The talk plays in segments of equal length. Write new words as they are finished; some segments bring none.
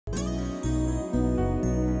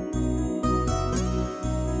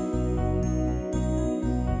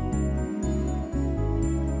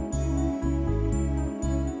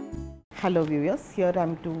Hello viewers, here I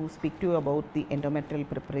am to speak to you about the endometrial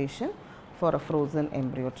preparation for a frozen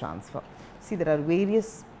embryo transfer. See, there are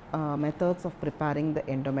various methods of preparing the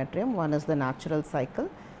endometrium. One is the natural cycle,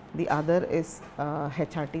 the other is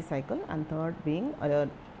HRT cycle, and third being a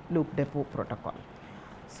loop depot protocol.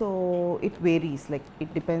 So, it varies, like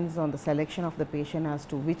it depends on the selection of the patient as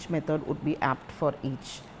to which method would be apt for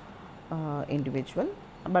each individual.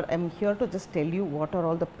 But I am here to just tell you what are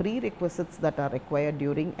all the prerequisites that are required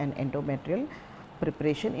during an endometrial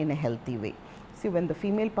preparation in a healthy way. See, when the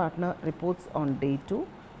female partner reports on day 2,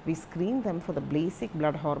 we screen them for the basic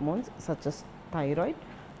blood hormones such as thyroid.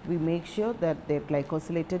 We make sure that their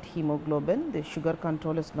glycosylated hemoglobin, the sugar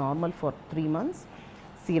control is normal for 3 months,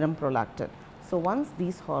 serum prolactin. So, once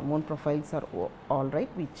these hormone profiles are all right,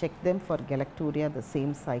 we check them for galacturia the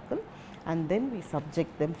same cycle, and then we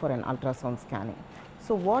subject them for an ultrasound scanning.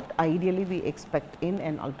 So, what ideally we expect in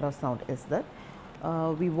an ultrasound is that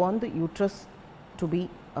we want the uterus to be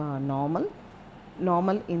normal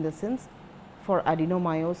in the sense, for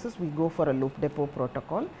adenomyosis we go for a loop depot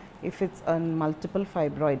protocol. If it is a multiple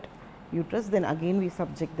fibroid uterus, then again we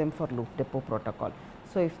subject them for loop depot protocol.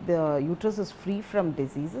 So, if the uterus is free from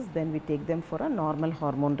diseases, then we take them for a normal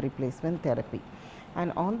hormone replacement therapy.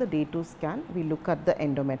 And on the day 2 scan, we look at the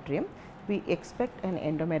endometrium. We expect an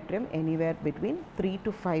endometrium anywhere between 3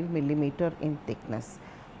 to 5 millimeter in thickness.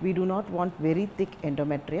 We do not want very thick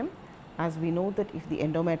endometrium, as we know that if the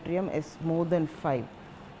endometrium is more than 5,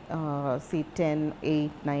 say 10,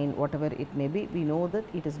 8, 9, whatever it may be, we know that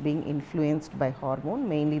it is being influenced by hormone,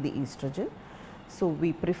 mainly the estrogen. So,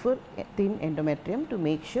 we prefer a thin endometrium to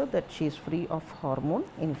make sure that she is free of hormone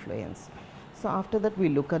influence. So, after that we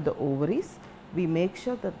look at the ovaries. We make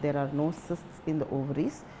sure that there are no cysts in the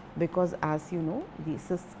ovaries, because as you know, the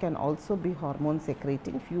cysts can also be hormone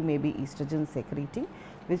secreting, few may be estrogen secreting,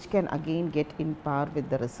 which can again get in par with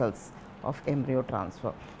the results of embryo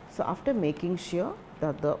transfer. So, after making sure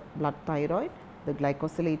that the blood thyroid, the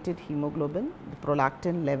glycosylated hemoglobin, the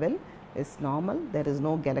prolactin level is normal, there is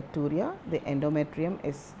no galacturia, the endometrium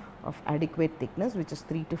is of adequate thickness, which is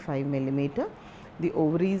 3 to 5 millimeter, the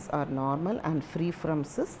ovaries are normal and free from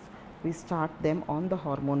cysts, we start them on the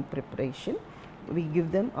hormone preparation. We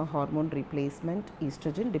give them a hormone replacement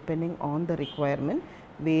estrogen depending on the requirement,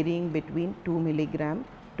 varying between 2 milligram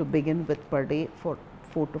to begin with per day for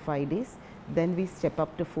 4 to 5 days. Then we step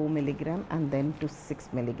up to 4 milligram and then to 6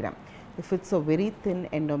 milligram. If it is a very thin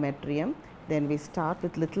endometrium, then we start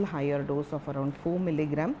with little higher dose of around 4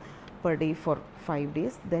 milligram per day for 5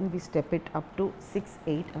 days. Then we step it up to 6,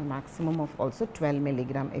 8, a maximum of also 12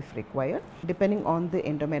 milligram if required. Depending on the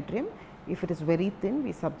endometrium, if it is very thin,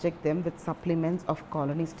 we subject them with supplements of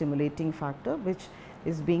colony stimulating factor, which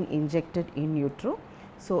is being injected in utero.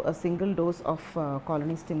 So, a single dose of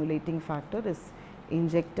colony stimulating factor is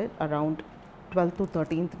injected around 12th to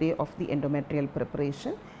 13th day of the endometrial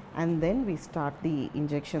preparation, and then we start the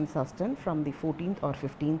injection sustain from the 14th or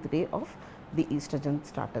 15th day of the estrogen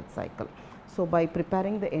started cycle. So, by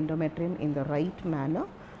preparing the endometrium in the right manner,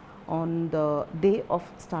 on the day of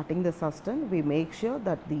starting the sustain, we make sure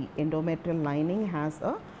that the endometrial lining has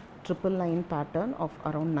a triple line pattern of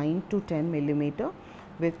around 9 to 10 millimeter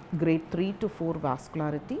with grade 3 to 4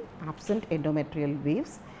 vascularity, absent endometrial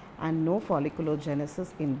waves, and no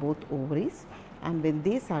folliculogenesis in both ovaries. And when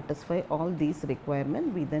they satisfy all these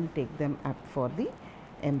requirements, we then take them up for the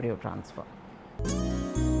embryo transfer.